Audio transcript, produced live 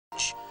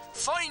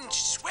find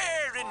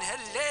swearing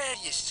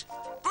hilarious.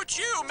 But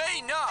you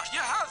may not. You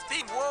have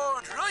been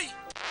warned, right?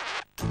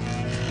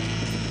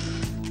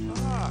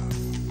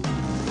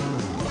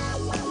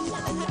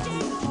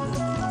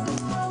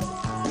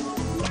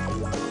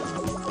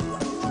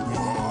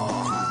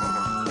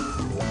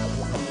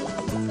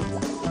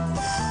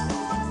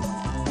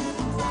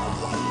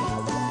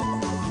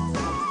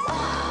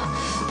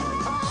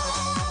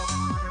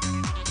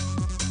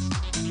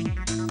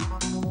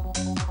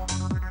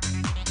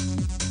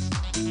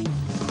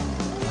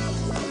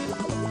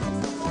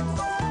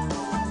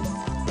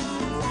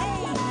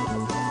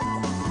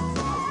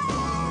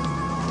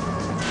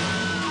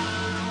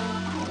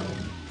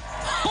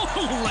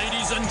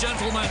 Ladies and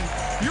gentlemen,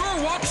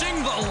 you're watching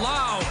The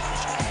Lounge.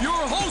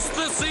 Your host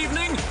this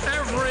evening,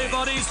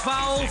 everybody's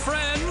foul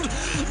friend,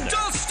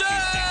 Dustin!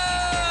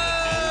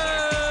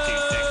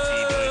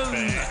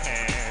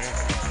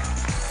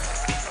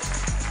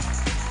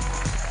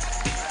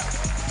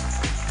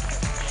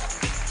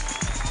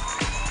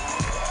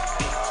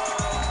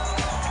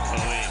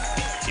 Owen,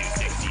 too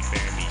sexy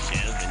for me,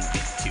 Sheldon.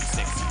 Too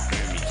sexy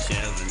for me,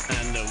 Sheldon.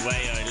 And the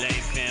way I lay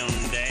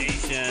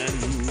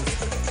foundations,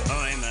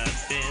 I'm a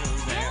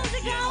builder. How's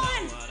it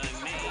going?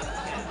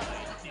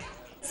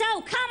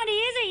 So, comedy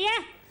is it,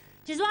 yeah?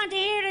 Just want to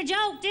hear the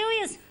joke, do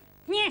yous?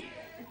 Yeah.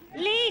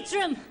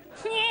 Leitrim.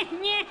 Yeah,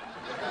 yeah.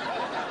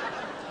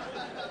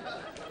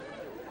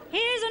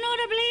 Here's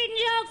another bleeding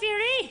joke for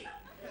you, eh?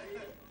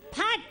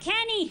 Pat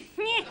Kenny.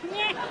 Yeah,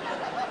 yeah.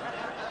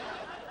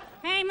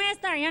 Hey,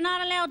 mister, you're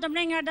not allowed to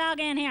bring your dog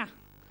in here.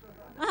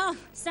 Oh,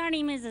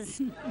 sorry, missus.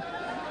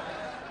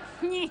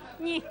 Yeah,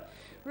 yeah.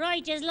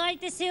 Right, just like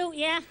the suit,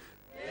 yeah?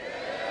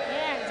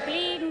 Yeah, it's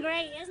bleeding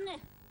great, isn't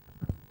it?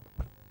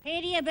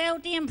 Pity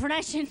about the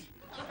impression.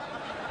 Yeah,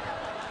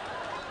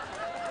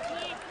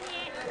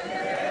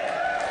 yeah.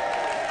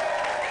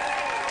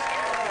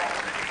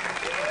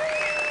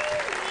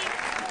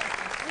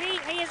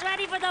 Are you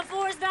ready for the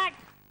first act?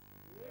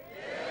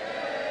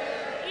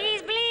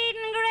 He's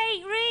bleeding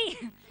great, Ree.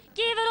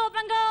 Give it up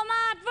and go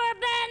mad for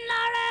Ben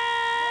Norris!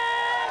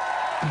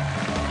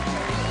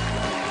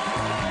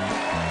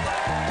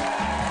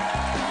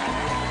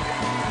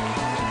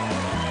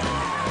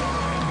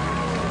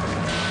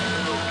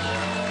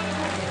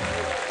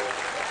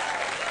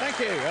 Thank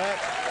you.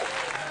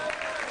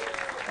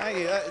 Thank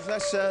you.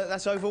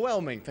 That's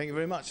overwhelming. Thank you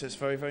very much. That's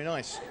very, very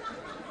nice.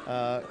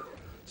 I've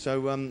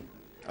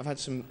had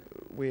some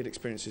weird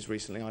experiences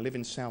recently. I live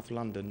in South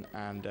London,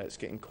 and it's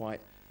getting quite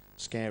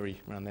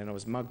scary around there. And I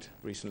was mugged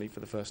recently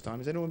for the first time.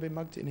 Has anyone been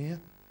mugged in here?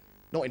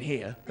 Not in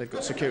here. They've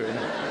got security.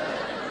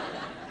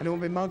 Anyone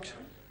been mugged?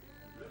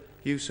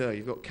 You, sir.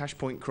 You've got cash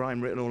point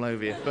crime written all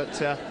over you. But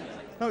no,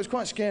 it was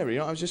quite scary.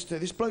 I was just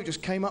this bloke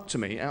just came up to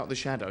me out of the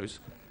shadows.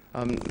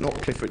 Not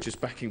Clifford,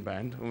 just backing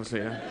band,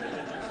 obviously.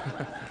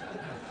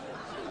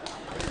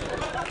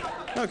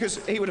 No,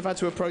 because he would have had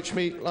to approach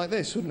me like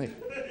this, wouldn't he?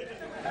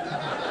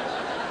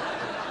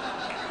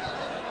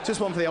 Just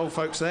one for the old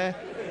folks there.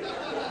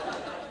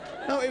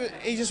 No,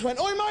 he just went,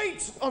 "Oi,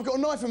 mate! I've got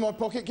a knife in my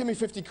pocket, give me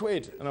 50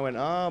 quid. And I went,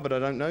 but I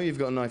don't know you've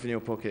got a knife in your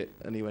pocket.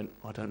 And he went,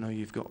 I don't know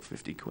you've got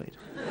 50 quid.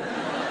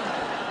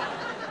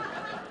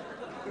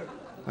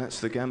 That's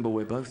the gamble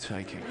we're both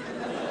taking.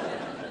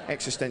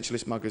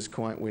 Existentialist muggers,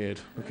 quite weird.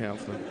 Look out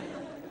for them.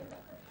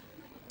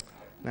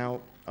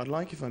 Now, I'd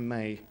like, if I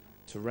may,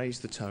 to raise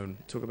the tone,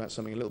 talk about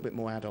something a little bit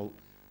more adult,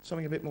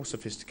 something a bit more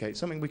sophisticated,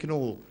 something we can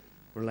all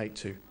relate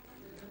to.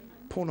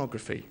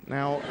 Pornography.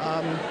 Now,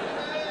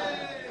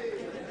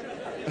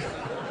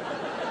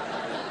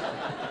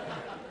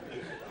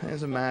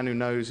 there's a man who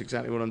knows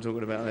exactly what I'm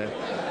talking about there.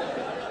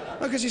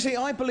 Because you see,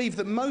 I believe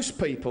that most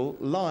people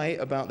lie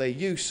about their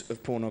use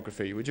of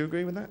pornography. Would you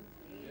agree with that?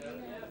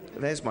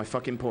 There's my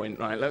fucking point.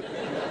 Right, look.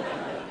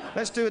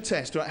 Let's do a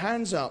test. Right,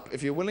 hands up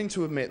if you're willing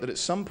to admit that at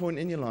some point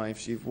in your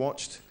lives you've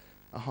watched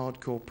a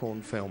hardcore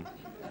porn film.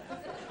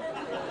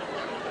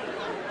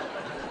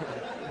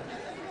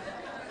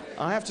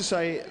 I have to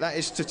say, that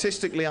is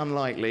statistically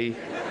unlikely.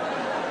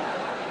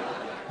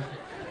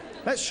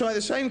 Let's try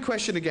the same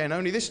question again,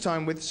 only this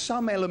time with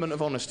some element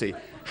of honesty.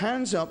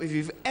 Hands up if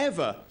you've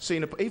ever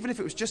seen even if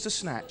it was just a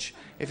snatch,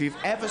 if you've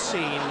ever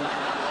seen...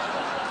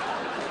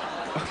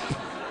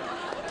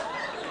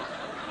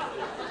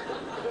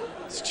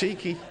 It's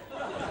cheeky.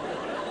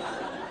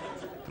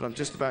 But I'm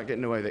just about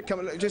getting away with it. Come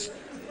on, look, just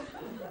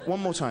one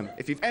more time.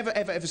 If you've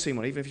ever seen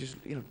one, even if you just,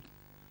 you know...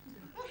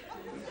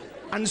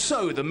 And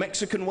so the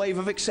Mexican wave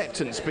of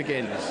acceptance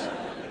begins.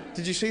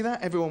 Did you see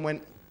that? Everyone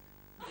went...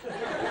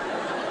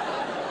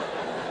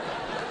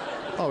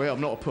 Oh, yeah,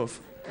 I'm not a puff.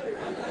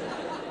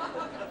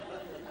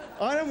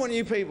 I don't want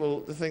you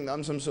people to think that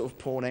I'm some sort of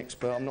porn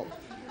expert. I'm not...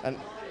 And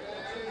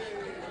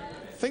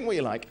think what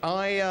you like.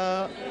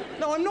 No,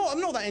 I'm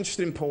not that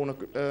interested in porn,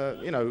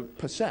 you know,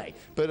 per se.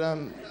 But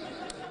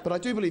I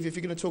do believe if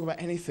you're going to talk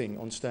about anything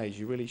on stage,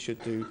 you really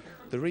should do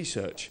the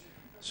research.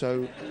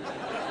 So...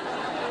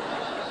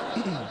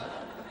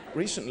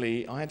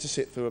 Recently, I had to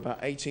sit through about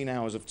 18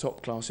 hours of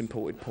top-class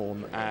imported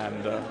porn,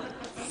 and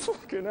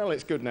fucking hell,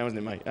 it's good now, isn't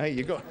it, mate? Hey,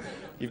 you've got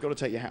to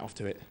take your hat off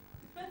to it.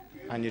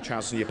 And your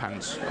trousers and your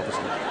pants,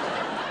 obviously.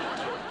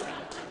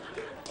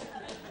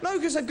 No,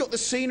 because they've got the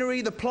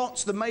scenery, the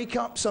plots, the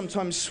makeup,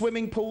 sometimes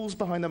swimming pools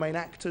behind the main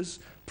actors,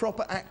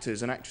 proper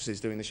actors and actresses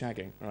doing the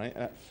shagging,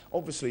 right?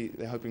 Obviously,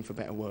 they're hoping for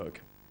better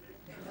work.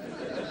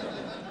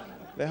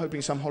 They're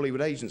hoping some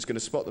Hollywood agent's going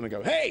to spot them and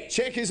go, hey,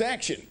 check his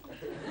action.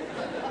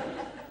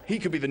 He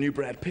could be the new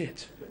Brad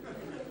Pitt.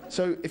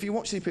 So if you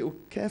watch these people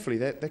carefully,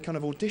 they're kind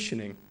of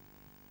auditioning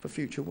for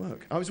future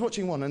work. I was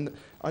watching one, and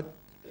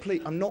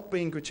I'm not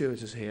being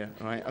gratuitous here,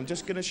 right? I'm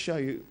just going to show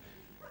you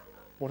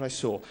what I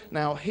saw.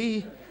 Now,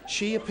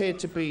 she appeared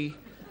to be...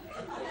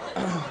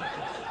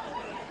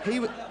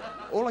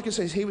 all I can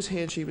say is he was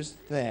here and she was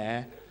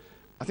there.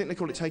 I think they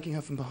call it taking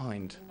her from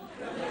behind.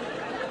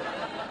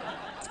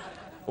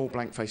 All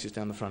blank faces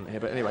down the front here,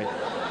 but anyway.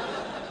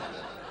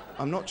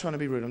 I'm not trying to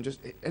be rude, I'm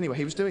just... Anyway,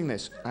 he was doing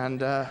this,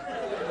 and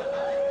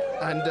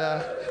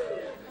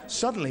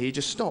suddenly he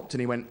just stopped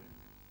and he went,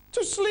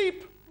 to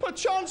sleep,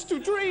 perchance to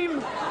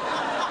dream.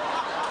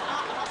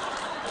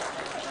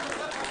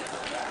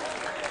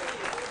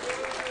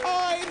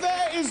 Aye,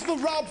 there is the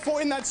rub,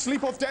 for in that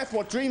sleep of death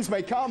what dreams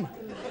may come.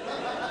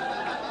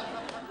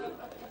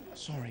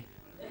 Sorry.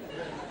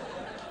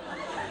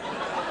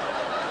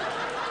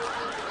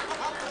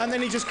 And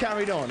then he just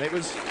carried on. It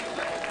was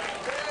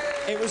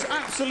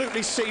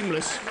absolutely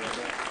seamless.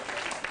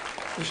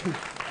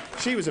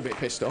 She was a bit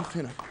pissed off,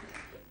 you know.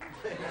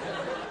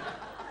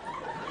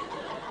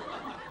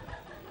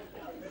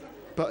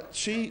 But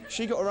she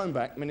got her own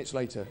back minutes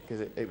later,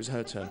 because it was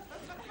her turn.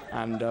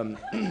 And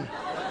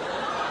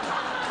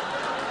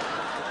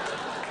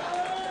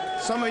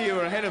some of you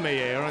are ahead of me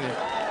here, aren't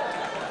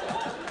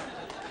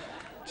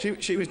you?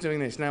 She was doing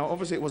this. Now,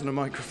 obviously it wasn't a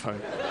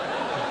microphone.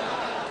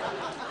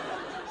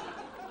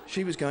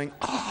 She was going,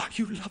 oh,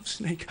 you love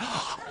Snake.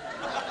 Oh,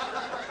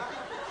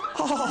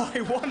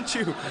 I want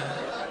you.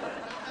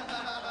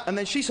 And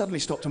then she suddenly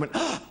stopped and went,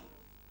 oh,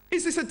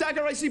 is this a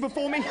dagger I see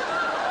before me?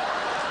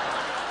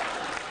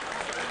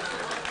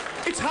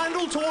 Its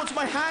handle towards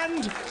my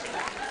hand.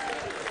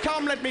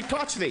 Come, let me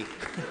clutch thee.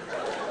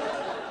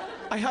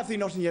 I have thee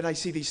not, and yet I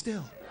see thee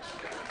still.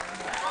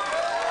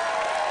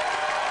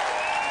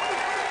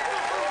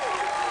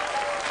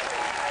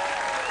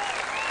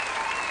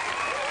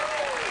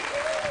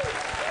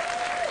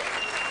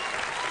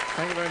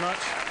 Thank you very much.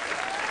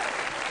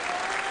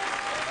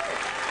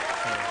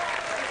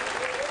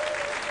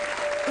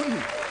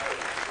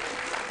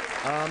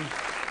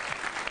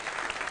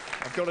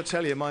 I've got to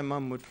tell you, my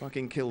mum would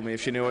fucking kill me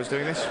if she knew I was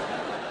doing this.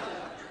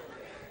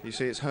 You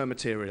see, it's her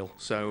material,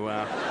 so...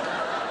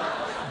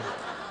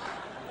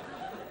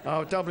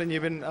 Oh, Dublin,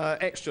 you've been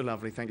extra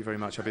lovely. Thank you very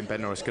much. I've been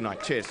Ben Norris. Good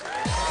night. Cheers.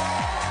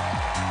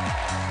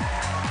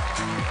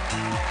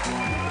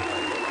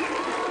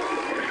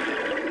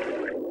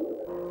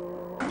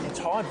 It's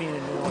hard being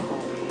in New York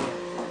over here.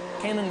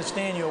 Can't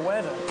understand your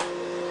weather.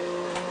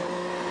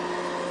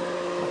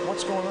 Like,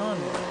 what's going on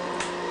there?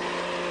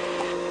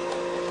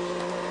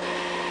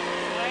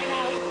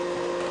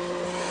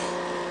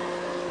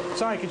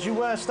 Sorry, could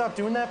you stop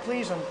doing that,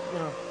 please? I'm,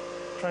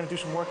 trying to do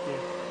some work here.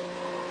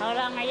 How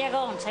long are you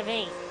going to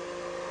be?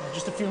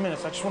 Just a few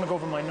minutes. I just want to go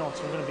over my notes.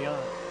 I'm going to be on.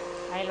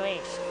 I'll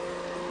wait.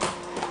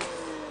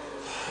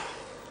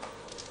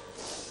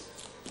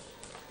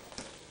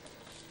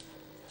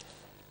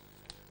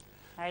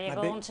 Are you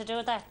going to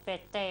do that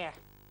bit there?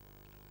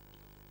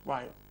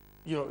 Why?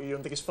 You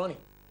don't think it's funny?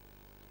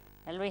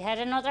 Well, we had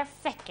another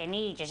feckin'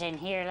 idiot in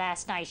here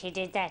last night. He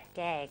did that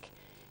gag.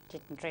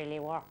 Didn't really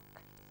work.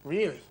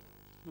 Really?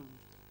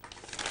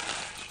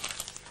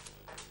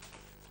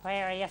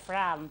 Where are you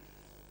from?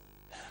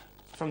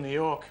 From New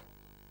York.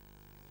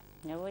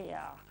 New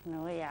York,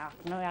 New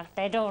York, New York.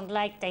 They don't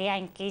like the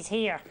Yankees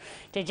here.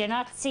 Did you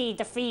not see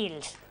the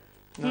field?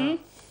 No.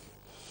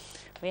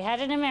 We had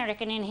an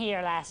American in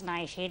here last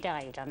night. He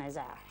died on his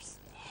arse.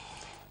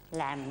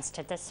 Lambs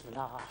to the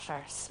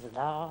slaughter,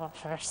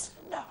 slaughter,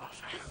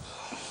 slaughter.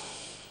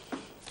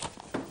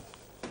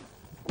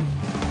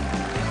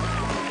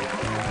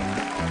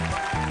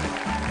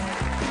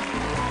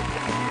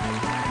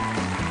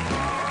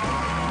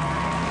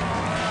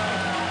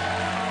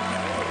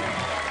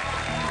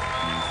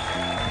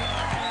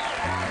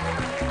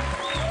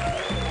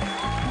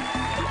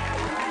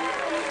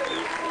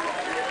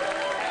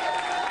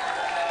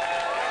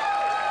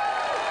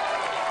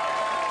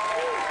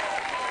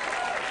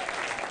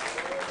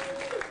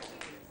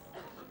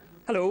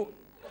 Hello.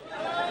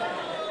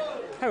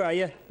 How are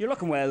you? You're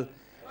looking well.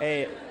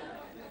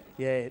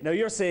 Yeah, now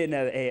you're saying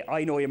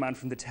I know your man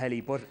from the telly,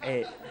 but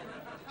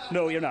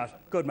no, you're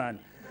not. Good man.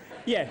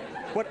 Yeah,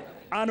 but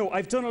I know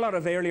I've done a lot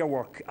of earlier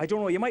work. I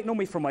don't know, you might know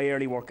me from my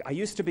early work. I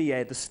used to be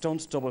the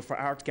stunt double for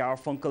Art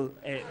Garfunkel.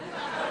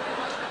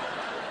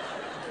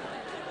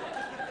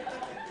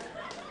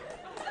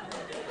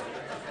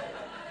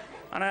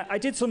 And I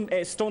did some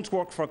stunt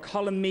work for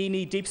Colin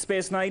Meaney, Deep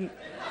Space Nine.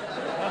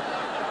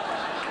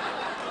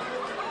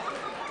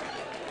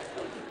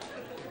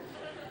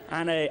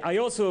 And I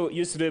also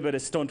used to do a bit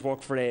of stunt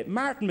work for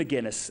Martin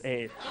McGuinness.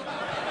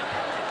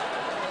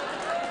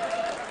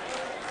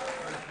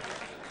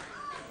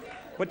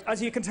 But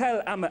as you can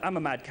tell,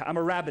 I'm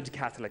a rabid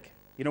Catholic.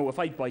 You know, if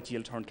I bite you,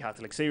 you'll turn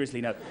Catholic.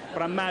 Seriously now.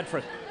 But I'm mad for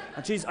it.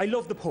 And jeez, I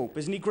love the Pope.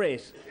 Isn't he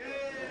great?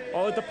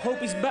 Oh, the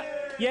Pope is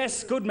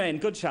yes, good men,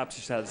 good chaps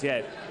yourselves,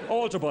 yeah.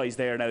 Altar boys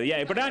there now,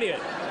 yeah. But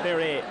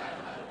anyway,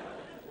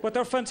 but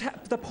they're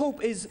fantastic. The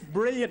Pope is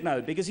brilliant now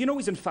because you know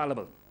he's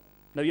infallible.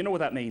 Now, you know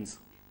what that means.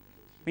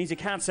 It means you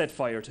can't set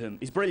fire to him.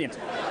 He's brilliant.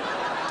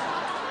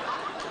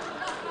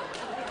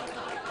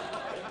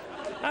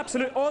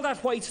 Absolutely. All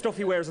that white stuff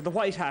he wears with the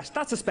white hat,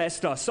 that's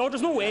asbestos. So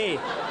there's no way.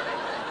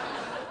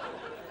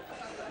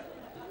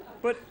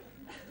 But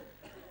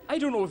I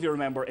don't know if you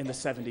remember in the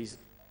 70s,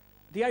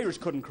 the Irish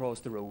couldn't cross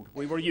the road.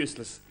 We were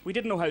useless. We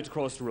didn't know how to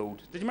cross the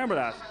road. Did you remember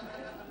that?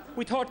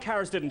 We thought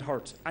cars didn't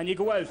hurt. And you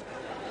go out,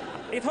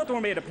 you thought they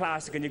were made of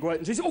plastic, and you go out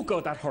and say, oh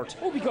God, that hurt.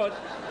 Oh my God.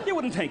 You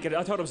wouldn't think it.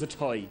 I thought it was a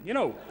toy, you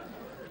know.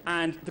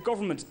 And the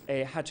government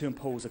had to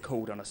impose a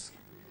code on us.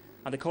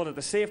 And they called it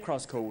the Safe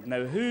Cross Code.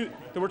 Now, there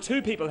were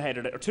two people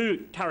headed it, or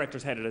two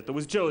characters headed it. There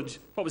was Judge.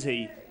 What was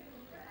he?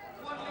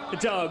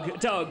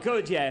 Doug,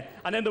 good, yeah.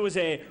 And then there was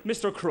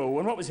Mr. Crow,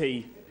 and what was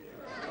he?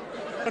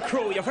 A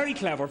crow, you're very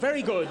clever,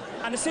 very good.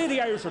 And they say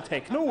the Irish are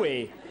thick, no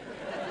way.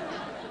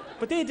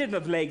 But they didn't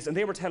have legs, and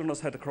they were telling us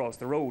how to cross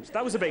the road.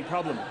 That was a big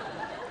problem.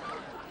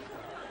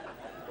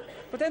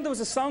 But then there was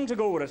a song to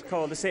go with it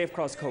called the Safe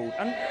Cross Code.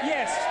 And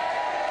yes,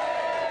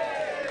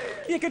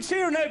 you can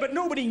cheer now, but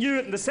nobody knew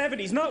it in the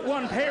 70s, not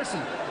one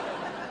person.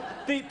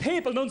 The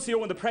papal nuncio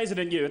and the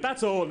president knew it,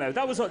 that's all now.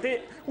 That was what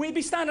we'd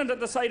be standing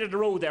at the side of the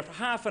road there for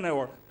half an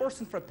hour,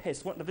 bursting for a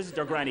piss, wanting to visit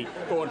your granny,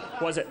 going,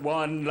 was it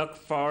 1, look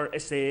for a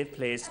safe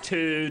place,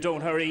 2,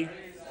 don't hurry.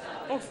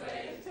 Oh,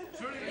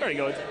 very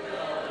good.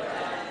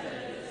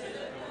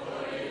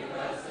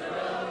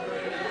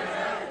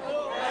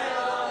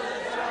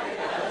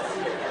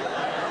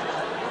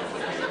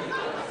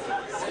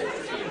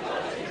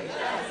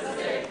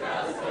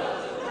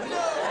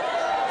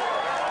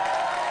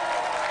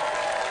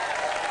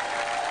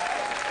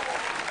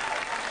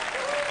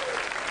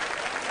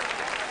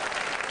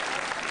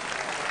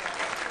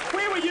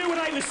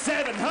 I was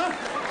 7, huh?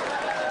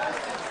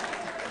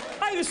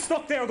 I was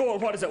stuck there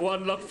going, what is it?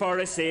 1, look for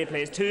a safe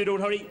place. 2,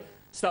 don't hurry.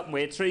 Stop and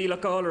wait. 3,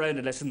 look all around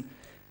and listen.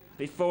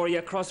 Before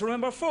you cross,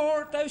 remember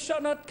 4, thou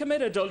shalt not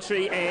commit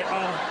adultery.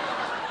 Thou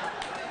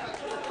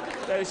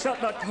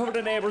shalt not cover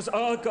the neighbours.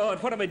 Oh,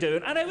 God, what am I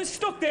doing? And I was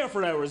stuck there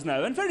for hours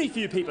now, and very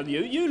few people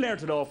knew. You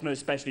learnt it off now,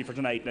 especially for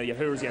tonight. Now, you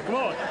hoors, you. Come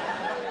on.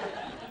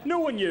 No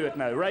one knew it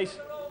now, right?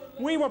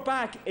 We were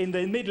back in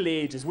the Middle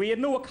Ages. We had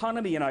no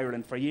economy in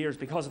Ireland for years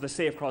because of the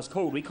Safe Cross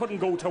Code. We couldn't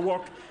go to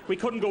work. We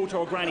couldn't go to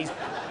our grannies.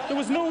 There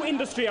was no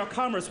industry or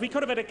commerce. We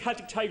could have had a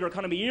Celtic Tiger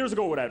economy years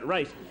ago without it,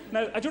 right?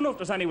 Now, I don't know if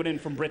there's anyone in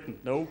from Britain,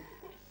 no?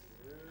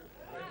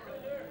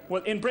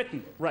 Well, in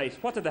Britain, right,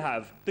 what did they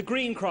have? The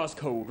Green Cross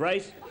Code,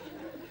 right?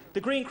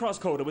 The Green Cross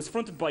Code, it was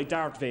fronted by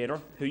Darth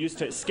Vader, who used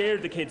to scare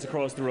the kids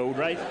across the road,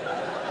 right?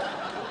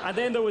 And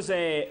then there was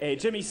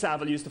Jimmy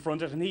Savile used to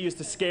front it, and he used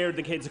to scare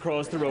the kids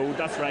across the road,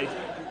 that's right.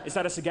 Is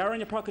that a cigar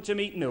in your pocket,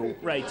 Jimmy? No.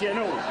 Right, yeah,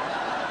 no.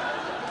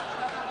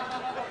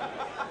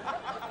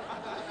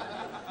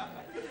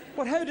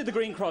 But how did the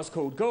Green Cross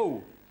Code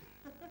go?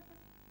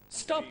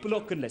 Stop,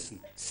 look and listen.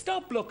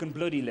 Stop, look and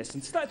bloody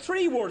listen.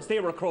 3 words they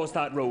were across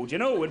that road, you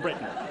know, in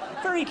Britain.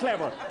 Very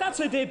clever. That's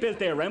how they built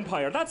their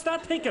empire. That's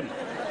that thinking.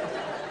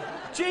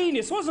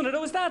 Genius, wasn't it?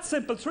 It was that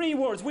simple. 3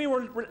 words. We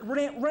were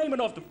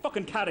rhyming off the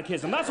fucking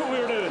catechism. That's what we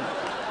were doing.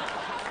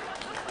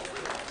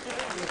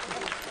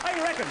 I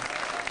reckon.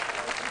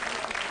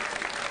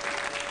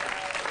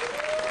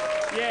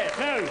 Yeah,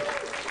 now.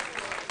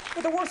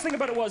 But the worst thing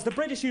about it was the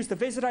British used to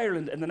visit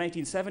Ireland in the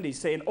 1970s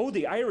saying, oh,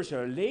 the Irish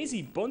are a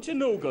lazy bunch of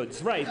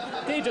no-goods, right?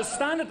 They just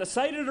stand at the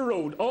side of the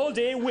road all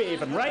day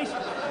waving, right?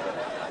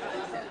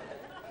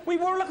 We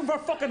were looking for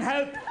fucking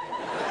help.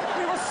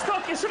 We were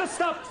stuck. You should have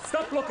stopped.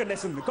 Stop looking,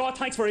 listen. God,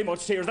 thanks very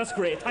much, Tears. That's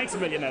great. Thanks a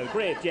million now.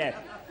 Great, yeah.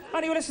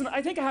 Anyway, listen,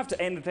 I think I have to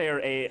end it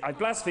there. I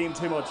blasphemed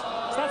too much.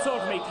 So that's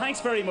all for me.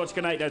 Thanks very much.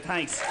 Good night now.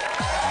 Thanks.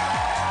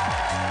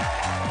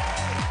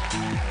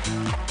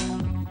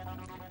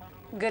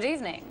 Good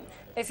evening.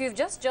 If you've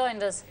just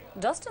joined us,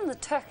 Dustin The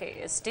Turkey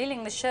is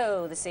stealing the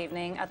show this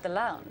evening at the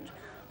lounge.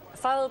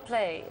 Foul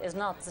play is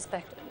not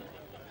suspected.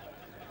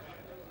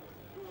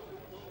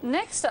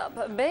 Next up,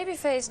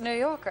 babyface New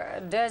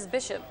Yorker Des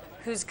Bishop,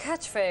 whose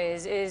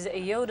catchphrase is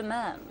Yoda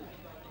Man.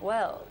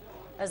 Well,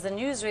 as the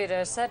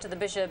newsreader said to the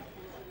bishop,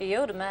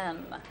 Yoda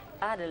Man,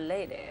 add a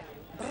lady.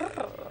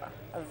 Brrr.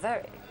 A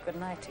very good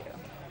night to you.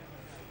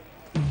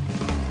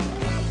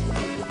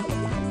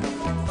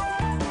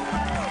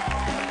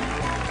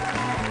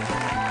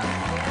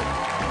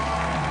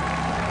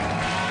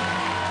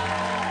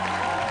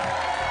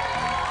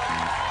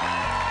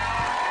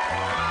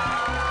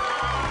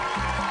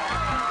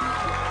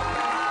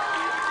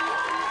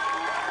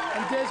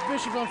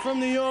 Bishop, I'm from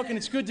New York, and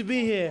it's good to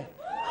be here.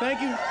 Thank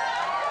you.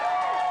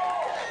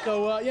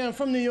 So, yeah, I'm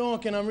from New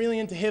York, and I'm really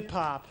into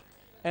hip-hop.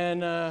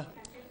 And,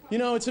 you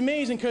know, it's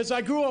amazing, because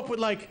I grew up with,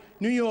 like,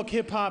 New York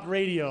hip-hop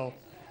radio.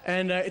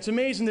 And it's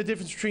amazing the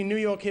difference between New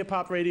York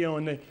hip-hop radio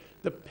and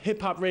the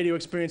hip-hop radio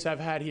experience I've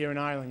had here in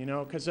Ireland, you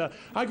know? Because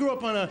I grew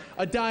up on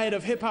a diet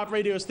of hip-hop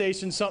radio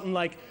stations, something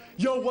like,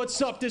 yo, what's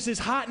up? This is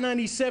Hot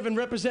 97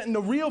 representing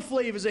the real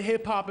flavors of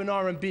hip-hop and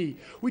R&B.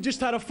 We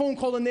just had a phone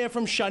call in there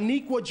from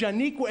Shaniqua,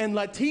 Janiqua, and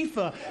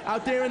Latifah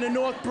out there in the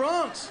North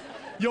Bronx.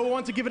 Yo, I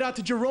want to give it out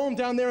to Jerome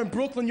down there in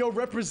Brooklyn. Yo,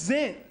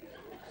 represent.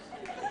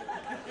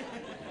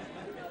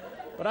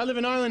 But I live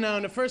in Ireland now,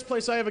 and the first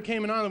place I ever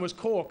came in Ireland was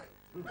Cork.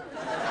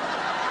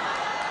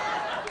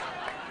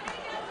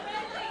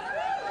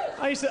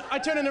 I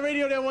turned on the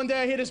radio there one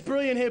day, I hear this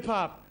brilliant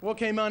hip-hop. What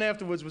came on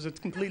afterwards was a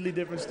completely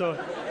different story.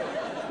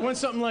 It went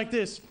something like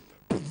this.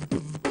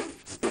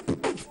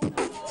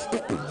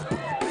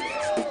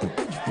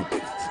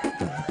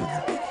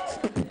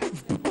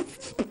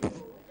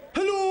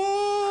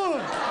 Hello!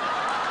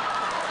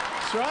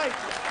 That's right.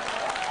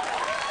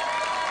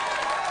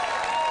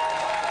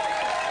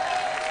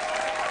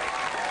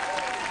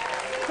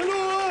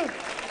 Hello!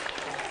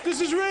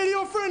 This is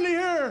Radio Friendly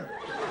here.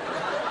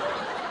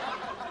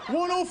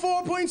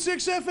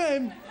 104.6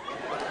 FM.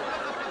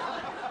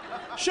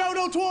 Shout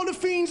out to all the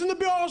fiends and the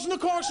bars in the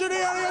Cork City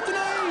area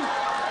tonight.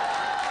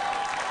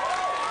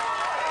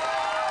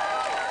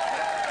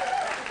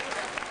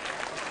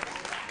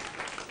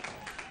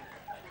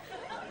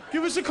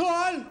 Give us a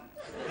call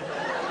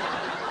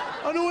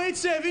on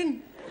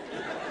 087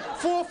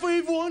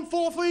 451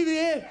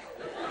 458.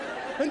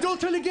 And don't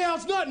tell the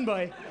girls nothing,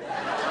 boy.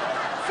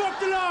 Fuck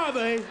the law,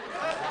 boy.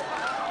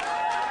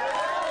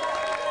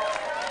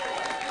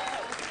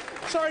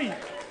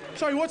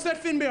 Sorry, what's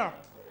that, Finbear?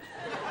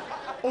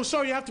 Oh,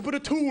 sorry, you have to put a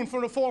 2 in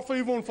front of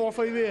 451,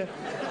 458.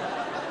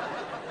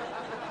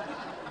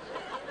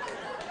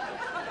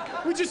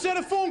 We just had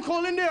a phone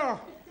call in there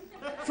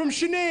from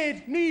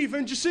Sinead, Niamh,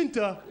 and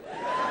Jacinta.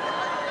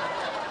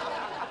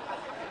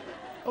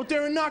 Out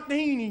there in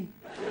Knocknaheeny.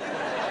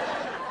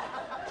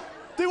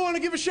 They want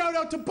to give a shout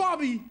out to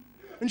Bobby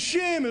and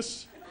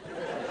Seamus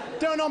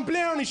down on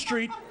Blarney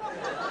Street.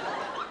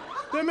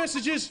 Their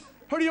message is,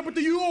 hurry up with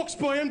the Yorks,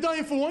 boy, I'm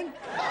dying for one.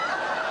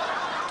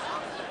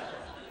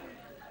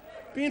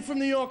 Being from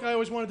New York, I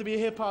always wanted to be a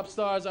hip-hop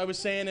star, as I was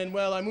saying, and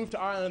well, I moved to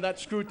Ireland, and that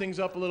screwed things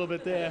up a little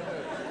bit there.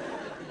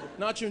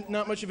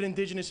 Not much of an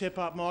indigenous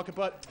hip-hop market,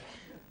 but,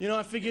 you know,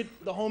 I figured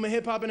the home of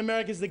hip-hop in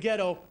America is the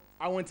ghetto.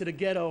 I went to the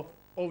ghetto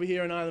over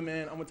here in Ireland,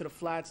 man. I went to the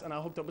Flats, and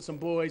I hooked up with some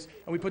boys,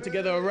 and we put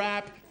together a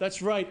rap.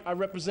 That's right, I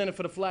represented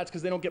for the Flats,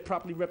 because they don't get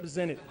properly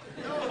represented.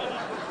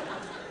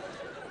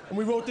 And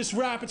we wrote this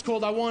rap, it's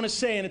called I Wanna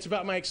Say, and it's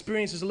about my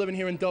experiences of living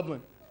here in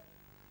Dublin.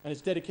 And it's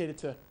dedicated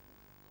to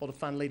all the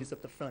fine ladies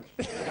up the front.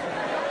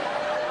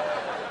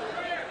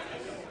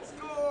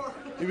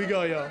 Here we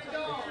go, y'all.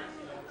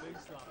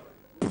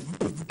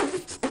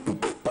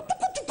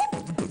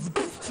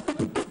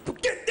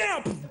 Get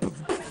down!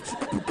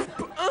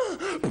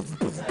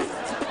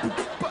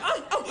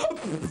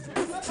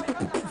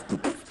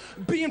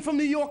 Being from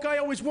New York, I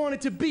always wanted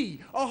to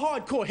be a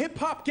hardcore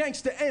hip-hop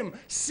gangster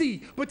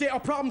MC. But there are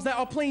problems that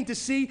are plain to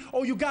see.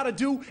 All you gotta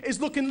do is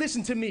look and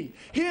listen to me.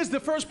 Here's the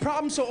first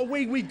problem, so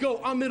away we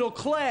go. I'm middle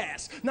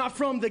class, not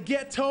from the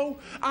ghetto.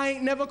 I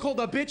ain't never called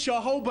a bitch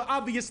a hoe, but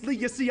obviously,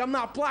 you see, I'm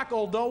not black,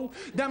 although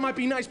that might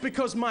be nice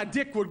because my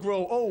dick would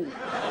grow old.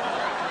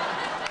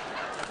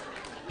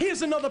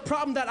 Here's another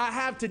problem that I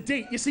have to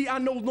date. You see, I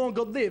no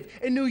longer live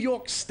in New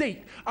York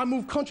State. I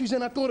moved countries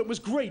and I thought it was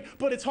great,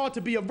 but it's hard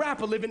to be a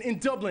rapper living in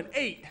Dublin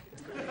 8.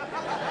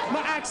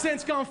 My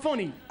accent's gone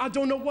funny. I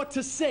don't know what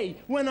to say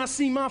when I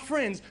see my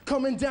friends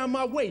coming down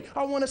my way.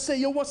 I want to say,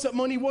 yo, what's up,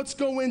 money? What's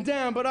going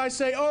down? But I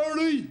say,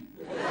 Arlie.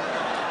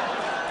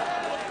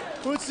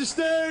 What's the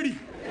sturdy?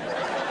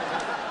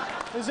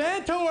 Is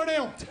that tore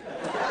out?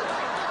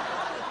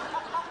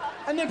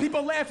 And then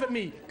people laugh at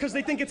me, because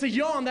they think it's a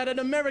yawn that an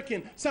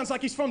American sounds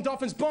like he's from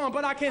Dolphins Bomb,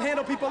 but I can't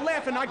handle people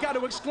laughing. I got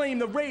to exclaim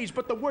the rage,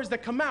 but the words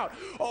that come out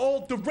are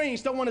all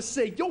deranged. I want to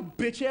say, yo,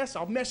 bitch ass,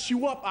 I'll mess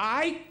you up,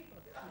 aight?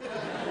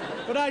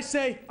 But I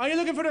say, are you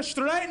looking for the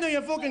straightener,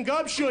 you fucking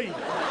gobshite?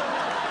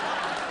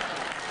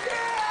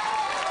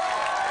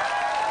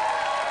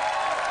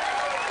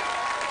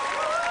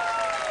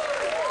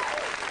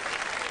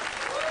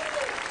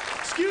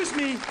 Excuse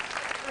me,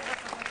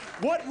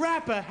 what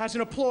rapper has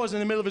an applause in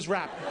the middle of his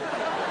rap?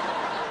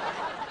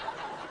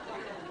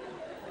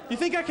 You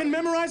think I can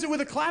memorize it with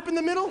a clap in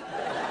the middle?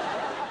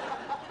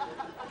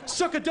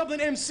 Sucker Dublin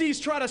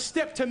MCs try to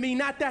step to me,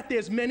 not that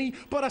there's many,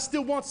 but I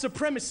still want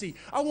supremacy.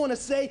 I want to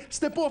say,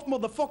 step off,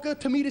 motherfucker,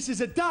 to me this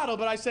is a doddle,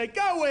 but I say,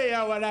 go away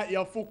out of that,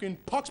 you fucking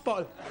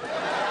poxbottle.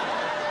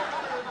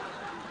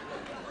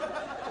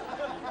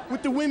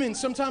 With the women,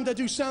 sometimes I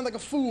do sound like a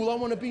fool. I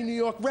want to be New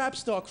York rap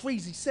star,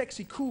 crazy,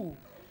 sexy, cool.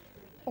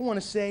 I want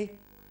to say,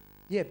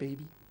 yeah,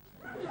 baby,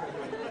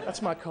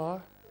 that's my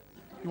car.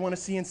 You want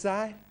to see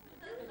inside?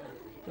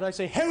 But I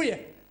say, hell yeah,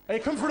 hey,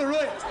 come for the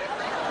ride.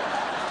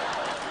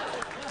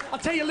 I'll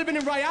tell you, living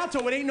in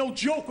Rialto, it ain't no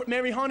joke with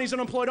Mary Honey's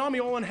unemployed army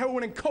all on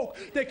heroin and coke.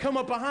 They come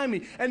up behind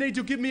me, and they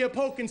do give me a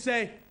poke and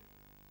say,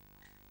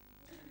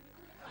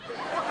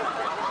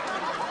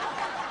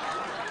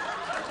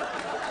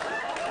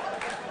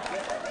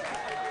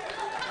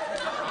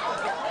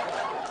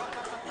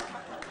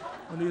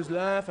 And he was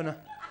laughing.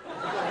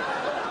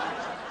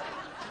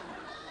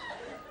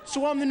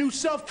 So I'm the new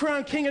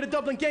self-crowned king of the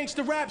Dublin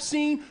gangster rap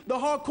scene, the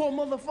hardcore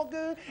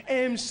motherfucker,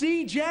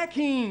 MC Jack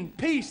Heen.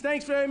 Peace,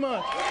 thanks very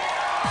much.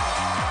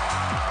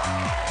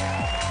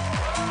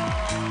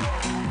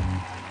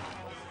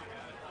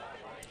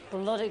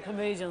 Bloody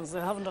comedians, they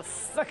haven't a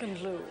fucking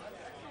clue.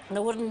 And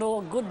they wouldn't know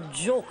a good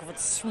joke if it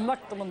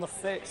smacked them in the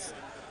face.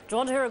 Do you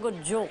want to hear a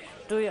good joke?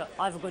 Do you?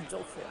 I have a good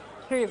joke for you.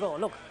 Here you go,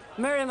 look.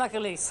 Mary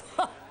McAleese.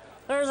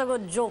 There's a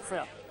good joke for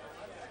you.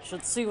 You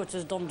should see what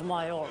she's done to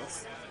my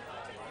horse.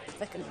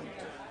 Fucking.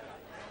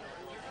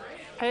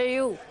 Hey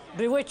you,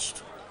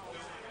 bewitched.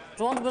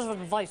 Do you want a bit of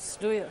advice,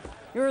 do you?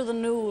 You're the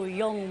new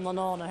young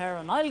Manana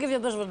Heron. I'll give you a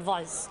bit of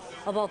advice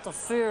about the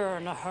fear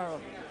in a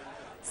heron.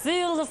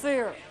 Feel the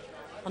fear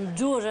and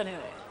do it anyway.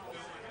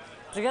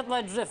 Do you get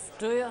my drift,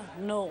 do you?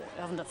 No, you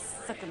haven't a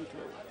fucking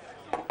clue.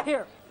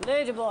 Here,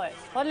 lady boy,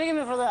 what'll you give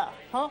me for that,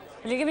 huh?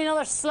 Will you give me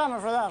another slammer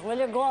for that? Will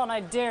you? Go on,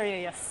 I dare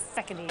you, you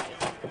fucking idiot.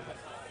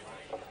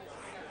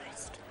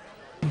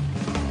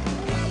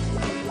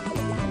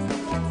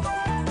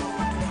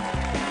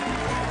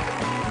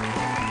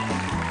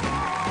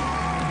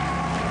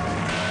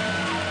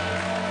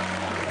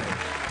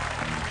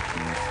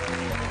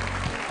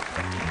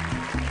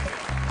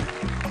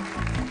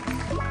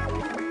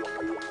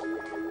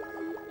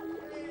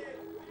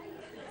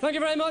 Thank you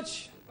very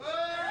much.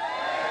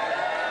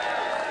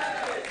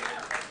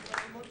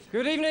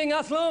 Good evening,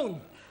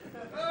 Athlone.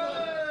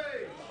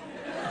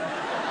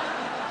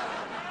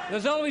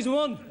 There's always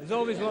one. There's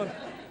always one.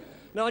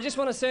 Now, I just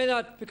want to say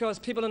that because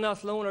people in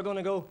Athlone are going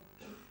to go,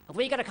 have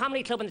we got a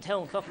comedy club in the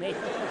town? Fuck me.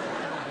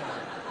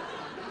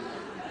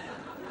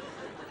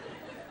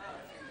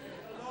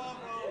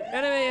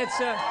 Anyway,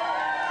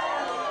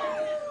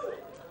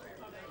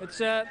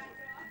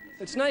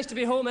 it's nice to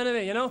be home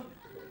anyway, you know?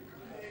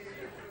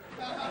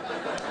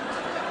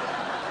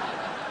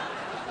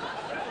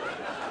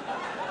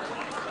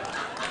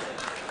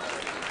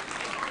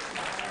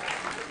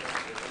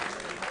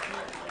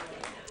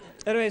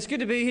 Anyway, it's good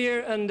to be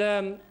here, and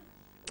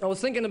I was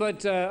thinking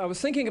about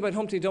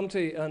Humpty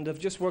Dumpty, and I've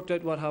just worked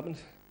out what happened.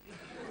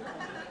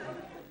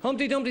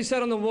 Humpty Dumpty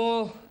sat on the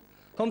wall.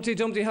 Humpty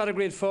Dumpty had a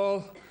great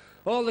fall.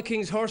 All the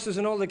king's horses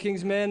and all the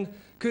king's men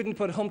couldn't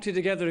put Humpty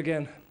together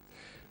again.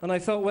 And I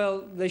thought,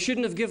 well, they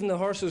shouldn't have given the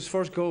horses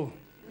first go.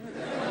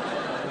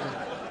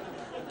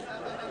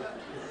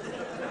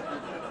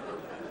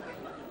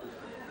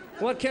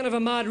 What kind of a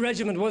mad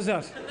regiment was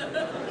that?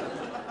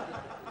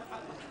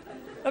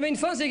 I mean,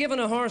 fancy giving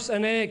a horse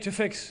an egg to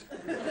fix.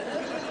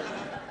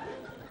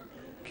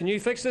 Can you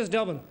fix this,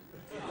 Dublin?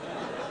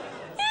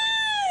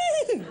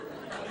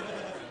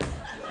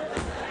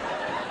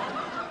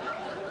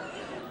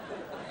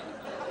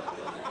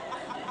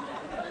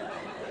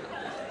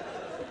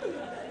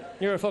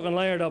 You're a fucking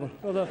liar, Dublin.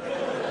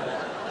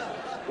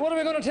 What are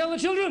we going to tell the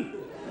children?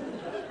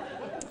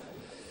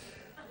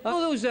 Oh,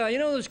 those, you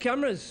know those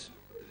cameras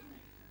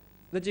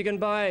that you can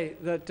buy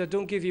that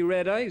don't give you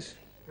red eyes?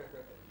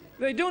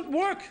 They don't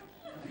work.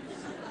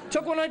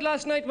 Took one out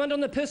last night, went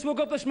on the piss,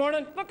 woke up this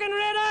morning, fucking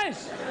red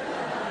eyes.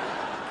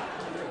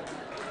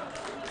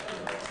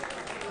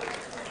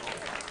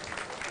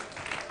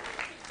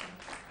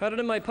 Had it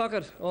in my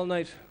pocket all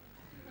night.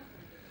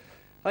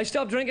 I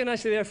stopped drinking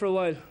actually there for a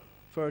while,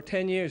 for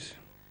 10 years.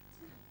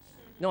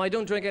 No, I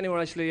don't drink anymore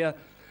actually,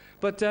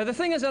 but the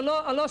thing is, I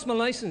lost my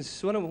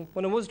license. When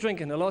I was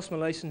drinking, I lost my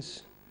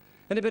license.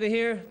 Anybody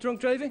here drunk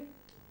driving?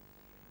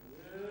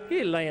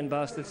 You lying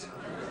bastards.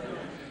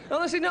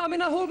 Honestly, no, I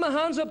mean, I hold my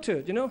hands up to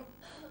it, you know?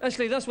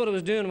 Actually, that's what I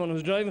was doing when I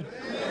was driving.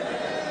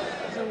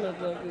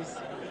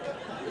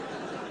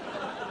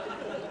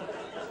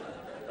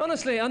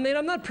 Honestly, I mean,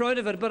 I'm not proud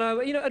of it,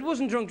 but, you know, it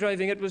wasn't drunk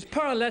driving, it was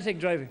paralytic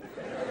driving.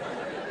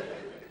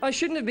 I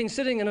shouldn't have been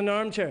sitting in an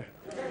armchair.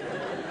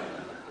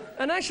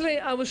 And actually,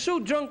 I was so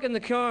drunk in the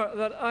car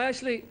that I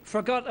actually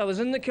forgot I was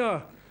in the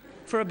car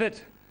for a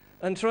bit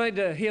and tried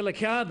to hail a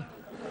cab.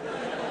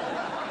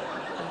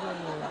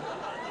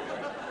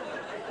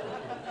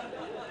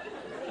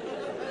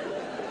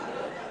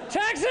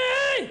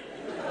 Taxi!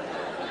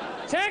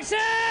 Taxi!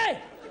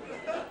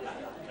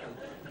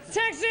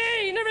 Taxi!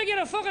 You never get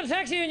a fucking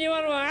taxi when you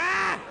want to.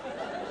 Ah!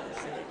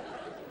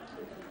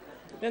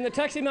 And the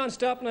taxi man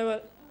stopped and I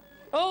went,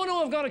 oh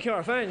no, I've got a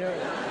car, fine.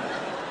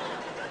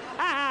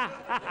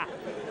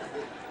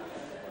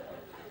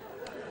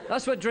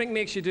 That's what drink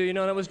makes you do, you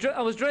know. And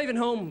I was driving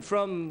home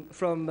from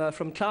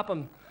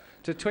Clapham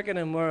to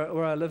Twickenham,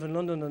 where I live in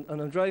London,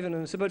 and I'm driving,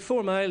 and it's about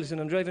 4 miles, and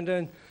I'm driving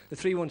down the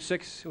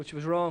 316, which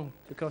was wrong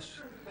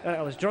because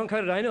I was drunk.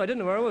 How did I know? I didn't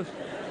know where I was.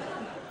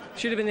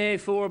 Should have been the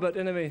A4, but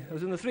anyway, I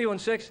was in the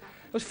 316.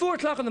 It was 4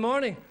 o'clock in the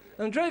morning,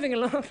 and I'm driving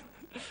along,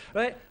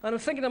 right? And I'm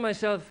thinking to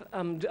myself,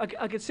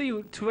 I could see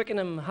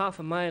Twickenham half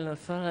a mile, and I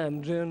thought,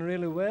 I'm doing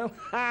really well.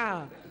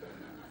 Ha!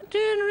 I'm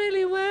doing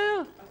really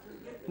well.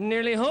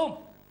 Nearly home.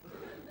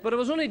 But I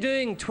was only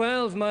doing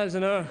 12 miles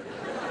an hour.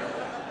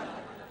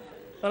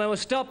 And I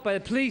was stopped by the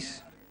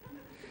police.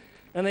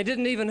 And they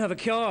didn't even have a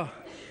car.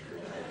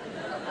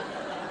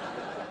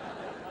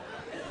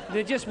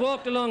 They just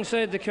walked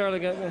alongside the car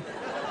like that.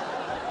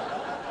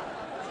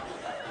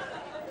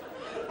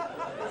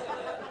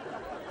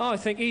 Oh, I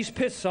think he's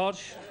pissed,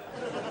 Sarge.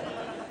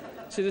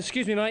 Said,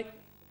 excuse me, mate.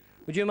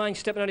 Would you mind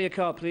stepping out of your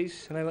car,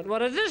 please? And I went,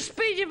 what is this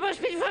speed? You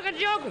must be fucking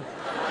joking.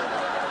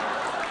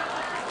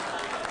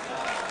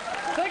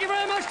 Thank you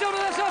very much,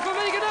 gentlemen. That's all for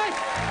me. Good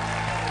night.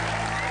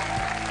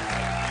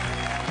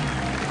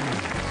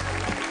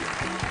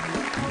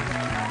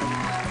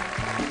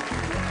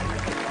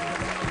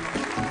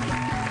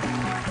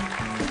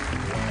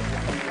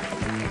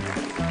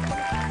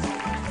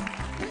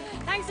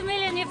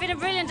 You've been a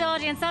brilliant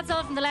audience. That's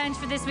all from the lounge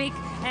for this week.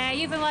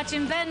 You've been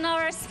watching Ben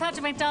Norris,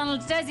 Patrick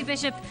McDonnell, Desi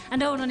Bishop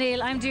and Owen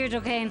O'Neill. I'm Deirdre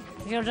O'Kane.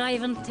 If you're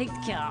driving, take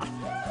the car.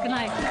 Good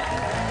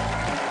night.